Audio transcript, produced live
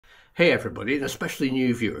Hey everybody, and especially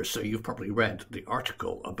new viewers, so you've probably read the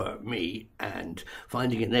article about me and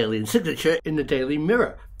finding an alien signature in the Daily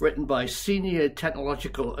Mirror, written by senior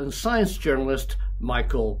technological and science journalist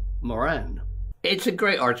Michael Moran. It's a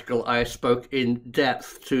great article. I spoke in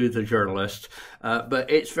depth to the journalist, but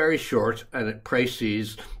it's very short and it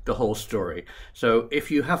précises the whole story. So if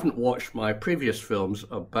you haven't watched my previous films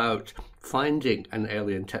about finding an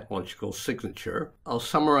alien technological signature, I'll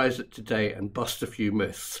summarize it today and bust a few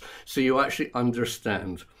myths so you actually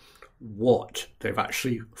understand what they've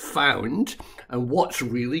actually found and what's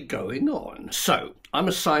really going on. So, I'm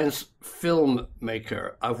a science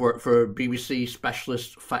filmmaker. I've worked for BBC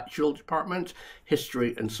Specialist Factual Department,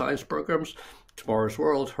 History and Science Programs, Tomorrow's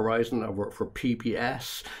World, Horizon. I've worked for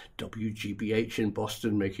PBS, WGBH in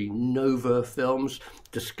Boston, making Nova films,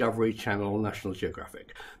 Discovery Channel, National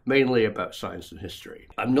Geographic, mainly about science and history.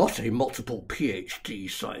 I'm not a multiple PhD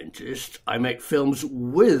scientist. I make films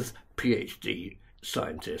with PhD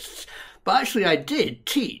scientists, but actually I did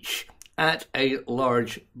teach at a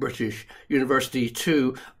large British university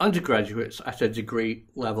to undergraduates at a degree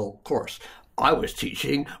level course. I was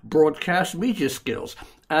teaching broadcast media skills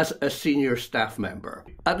as a senior staff member.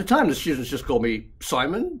 At the time, the students just called me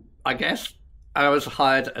Simon, I guess. I was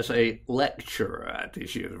hired as a lecturer at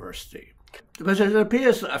this university. But it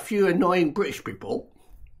appears that a few annoying British people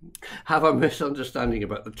have a misunderstanding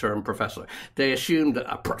about the term professor. They assume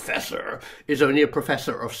that a professor is only a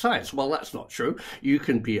professor of science. Well, that's not true. You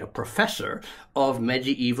can be a professor of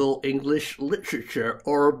medieval English literature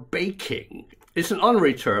or baking. It's an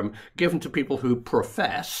honorary term given to people who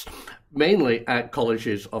profess, mainly at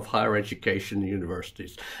colleges of higher education and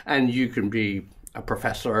universities. And you can be a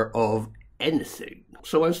professor of anything.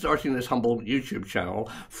 So when starting this humble YouTube channel,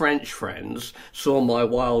 French friends saw my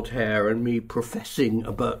wild hair and me professing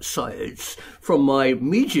about science from my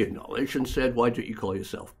media knowledge and said, why don't you call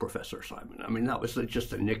yourself Professor Simon? I mean, that was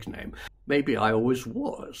just a nickname. Maybe I always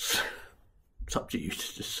was. It's up to you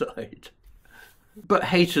to decide. But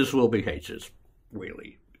haters will be haters,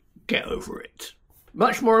 really. Get over it.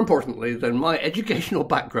 Much more importantly than my educational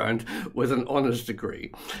background with an honours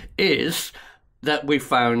degree is that we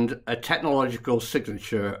found a technological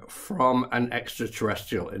signature from an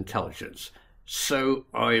extraterrestrial intelligence. So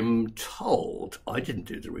I'm told. I didn't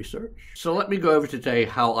do the research. So let me go over today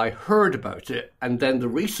how I heard about it, and then the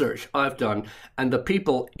research I've done and the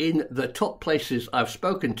people in the top places I've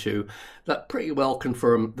spoken to that pretty well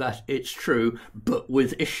confirm that it's true, but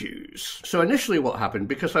with issues. So initially what happened,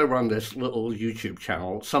 because I run this little YouTube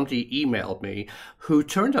channel, somebody emailed me who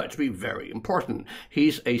turned out to be very important.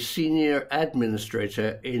 He's a senior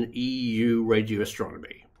administrator in EU radio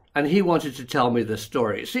astronomy. And he wanted to tell me this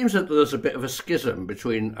story. It seems that there's a bit of a schism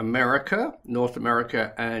between America, North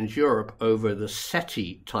America, and Europe over the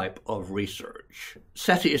SETI type of research.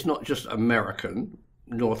 SETI is not just American,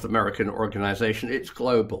 North American organization, it's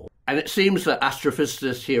global. And it seems that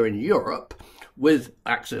astrophysicists here in Europe, with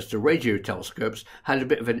access to radio telescopes, had a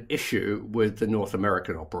bit of an issue with the North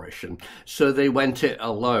American operation, so they went it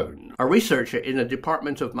alone. A researcher in a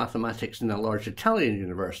department of mathematics in a large Italian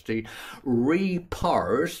university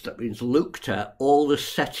reparsed, that means looked at, all the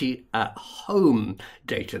SETI at home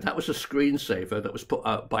data. That was a screensaver that was put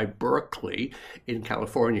out by Berkeley in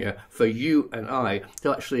California for you and I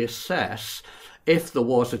to actually assess if there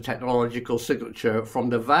was a technological signature from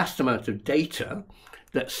the vast amount of data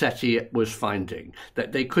that SETI was finding,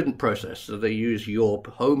 that they couldn't process. So they used your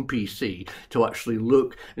home PC to actually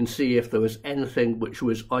look and see if there was anything which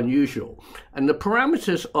was unusual. And the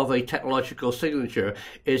parameters of a technological signature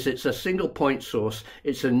is it's a single point source,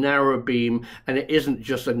 it's a narrow beam, and it isn't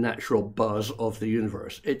just a natural buzz of the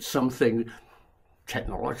universe. It's something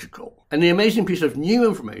technological. And the amazing piece of new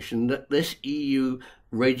information that this EU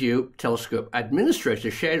radio telescope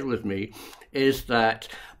administrator shared with me is that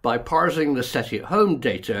by parsing the SETI at home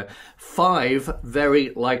data, 5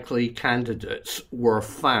 very likely candidates were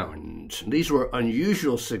found. These were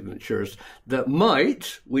unusual signatures that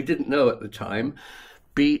might, we didn't know at the time,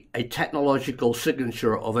 be a technological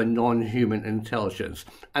signature of a non-human intelligence,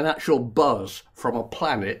 an actual buzz from a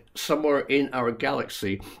planet somewhere in our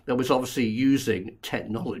galaxy that was obviously using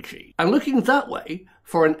technology. And looking that way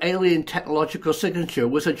for an alien technological signature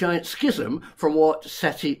was a giant schism from what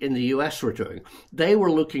SETI in the US were doing. They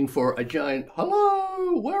were looking for a giant,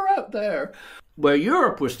 hello, we're out there. Where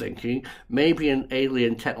Europe was thinking maybe an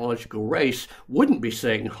alien technological race wouldn't be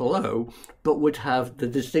saying hello, but would have the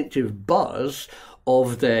distinctive buzz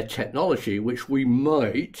of their technology, which we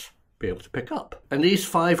might be able to pick up. And these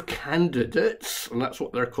 5 candidates, and that's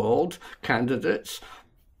what they're called, candidates,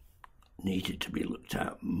 needed to be looked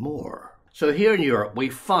at more. So here in Europe, we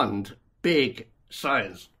fund big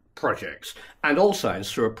science projects, and all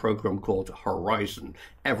science through a program called Horizon,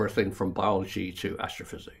 everything from biology to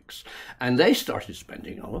astrophysics. And they started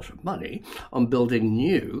spending a lot of money on building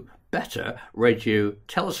new, better radio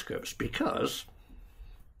telescopes because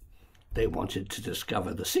they wanted to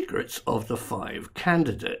discover the secrets of the 5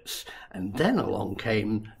 candidates. And then along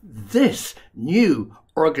came this new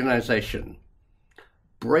organization,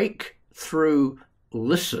 Breakthrough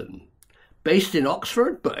Listen, based in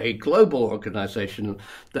Oxford, but a global organization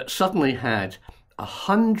that suddenly had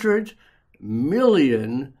 $100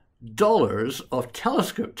 million of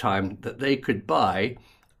telescope time that they could buy,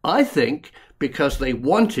 I think because they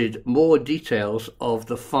wanted more details of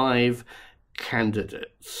the 5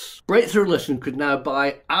 candidates. Breakthrough Listen could now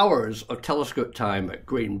buy hours of telescope time at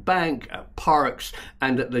Green Bank, at Parkes,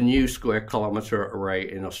 and at the New Square Kilometre Array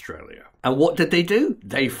in Australia. And what did they do?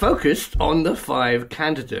 They focused on the 5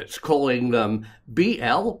 candidates, calling them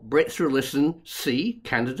BL, Breakthrough Listen C,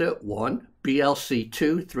 Candidate 1, BLC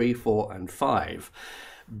 2, 3, 4, and 5.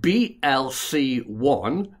 BLC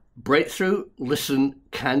 1, Breakthrough Listen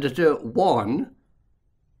Candidate 1,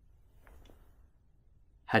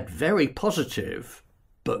 had very positive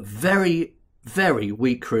but very, very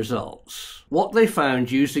weak results. What they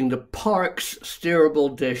found using the Parkes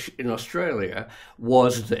steerable dish in Australia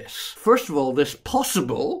was this. First of all, this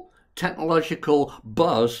possible technological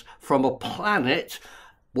buzz from a planet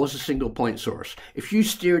was a single point source. If you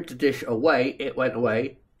steered the dish away, it went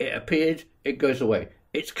away. It appeared, it goes away.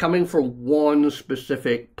 It's coming from one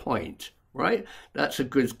specific point, right? That's a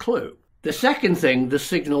good clue. The second thing, the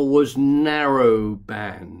signal was narrow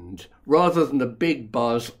band, rather than the big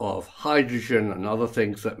buzz of hydrogen and other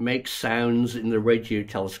things that make sounds in the radio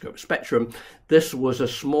telescope spectrum. This was a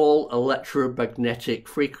small electromagnetic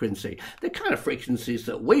frequency, the kind of frequencies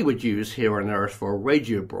that we would use here on Earth for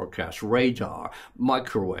radio broadcasts, radar,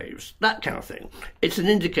 microwaves, that kind of thing. It's an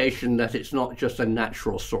indication that it's not just a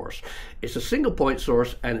natural source. It's a single point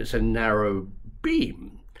source and it's a narrow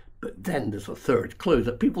beam. But then there's a third clue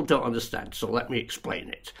that people don't understand, so let me explain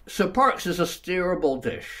it. So Parkes is a steerable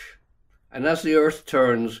dish, and as the Earth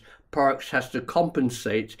turns, Parkes has to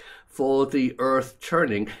compensate for the Earth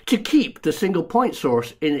turning to keep the single point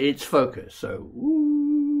source in its focus. So,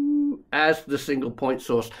 as the single point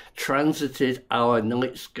source transited our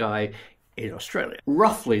night sky in Australia,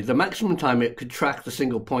 roughly the maximum time it could track the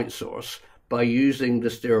single point source by using the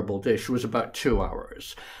steerable dish was about 2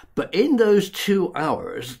 hours. But in those 2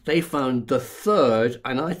 hours, they found the third,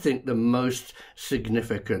 and I think the most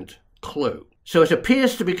significant clue. So it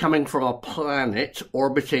appears to be coming from a planet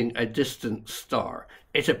orbiting a distant star.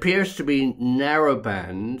 It appears to be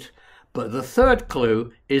narrowband, but the third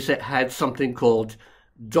clue is it had something called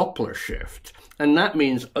Doppler shift. And that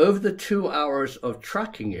means over the 2 hours of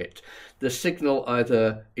tracking it, the signal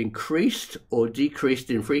either increased or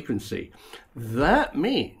decreased in frequency. That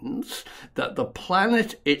means that the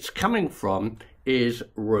planet it's coming from is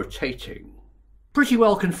rotating, pretty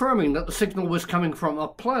well confirming that the signal was coming from a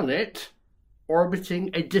planet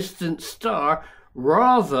orbiting a distant star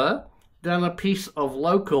rather than a piece of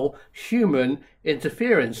local human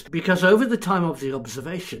interference, because over the time of the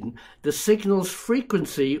observation, the signal's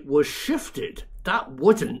frequency was shifted. That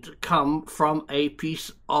wouldn't come from a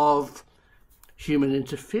piece of human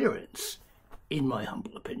interference, in my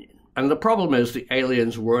humble opinion. And the problem is the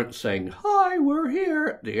aliens weren't saying, "Hi, we're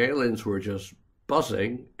here." The aliens were just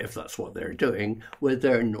buzzing, if that's what they're doing, with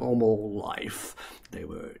their normal life. They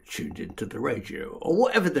were tuned into the radio, or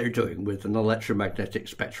whatever they're doing with an electromagnetic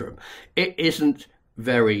spectrum. It isn't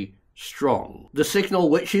very strong. The signal,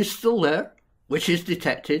 which is still there, which is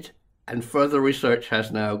detected, and further research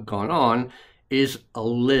has now gone on, is a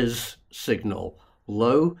LIS signal,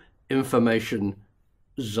 low information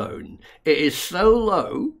zone. It is so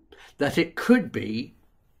low that it could be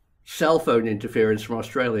cell phone interference from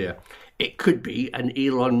Australia. It could be an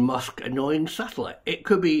Elon Musk annoying satellite. It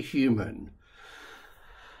could be human.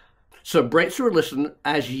 So Breakthrough Listen,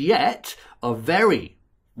 as yet, are very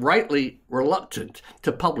rightly reluctant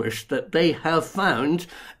to publish that they have found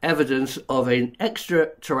evidence of an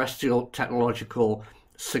extraterrestrial technological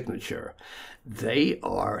signature. They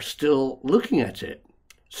are still looking at it.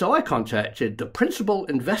 So I contacted the principal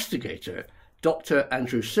investigator, Dr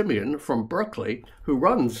Andrew Simmion from Berkeley, who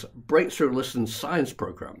runs Breakthrough Listen's science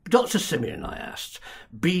program. Dr Simmion, I asked,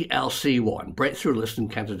 BLC1, Breakthrough Listen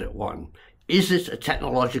Candidate 1, is it a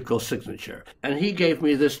technological signature? And he gave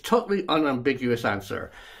me this totally unambiguous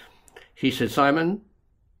answer. He said, "Simon,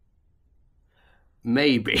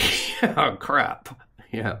 maybe." Oh, crap.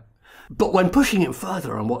 Yeah. But when pushing him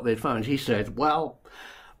further on what they'd found, he said, "Well,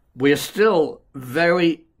 we're still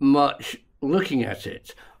very much looking at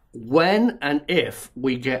it. when and if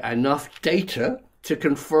we get enough data to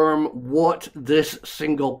confirm what this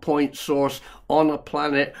single point source on a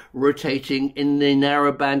planet rotating in the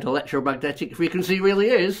narrowband electromagnetic frequency really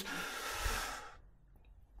is,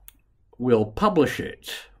 we'll publish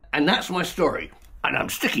it. And that's my story. And I'm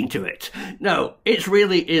sticking to it. No, it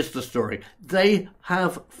really is the story. They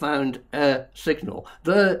have found a signal.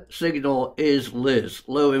 The signal is Liz,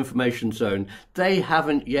 low information zone. They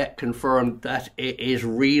haven't yet confirmed that it is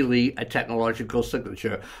really a technological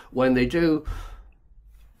signature. When they do,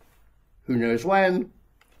 who knows when,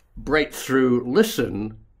 Breakthrough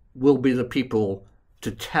Listen will be the people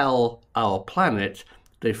to tell our planet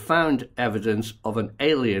they found evidence of an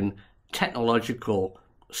alien technological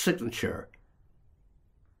signature.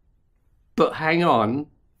 But hang on,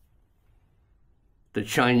 the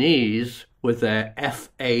Chinese, with their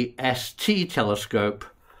FAST telescope,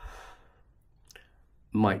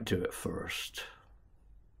 might do it first.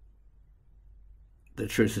 The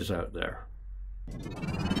truth is out there.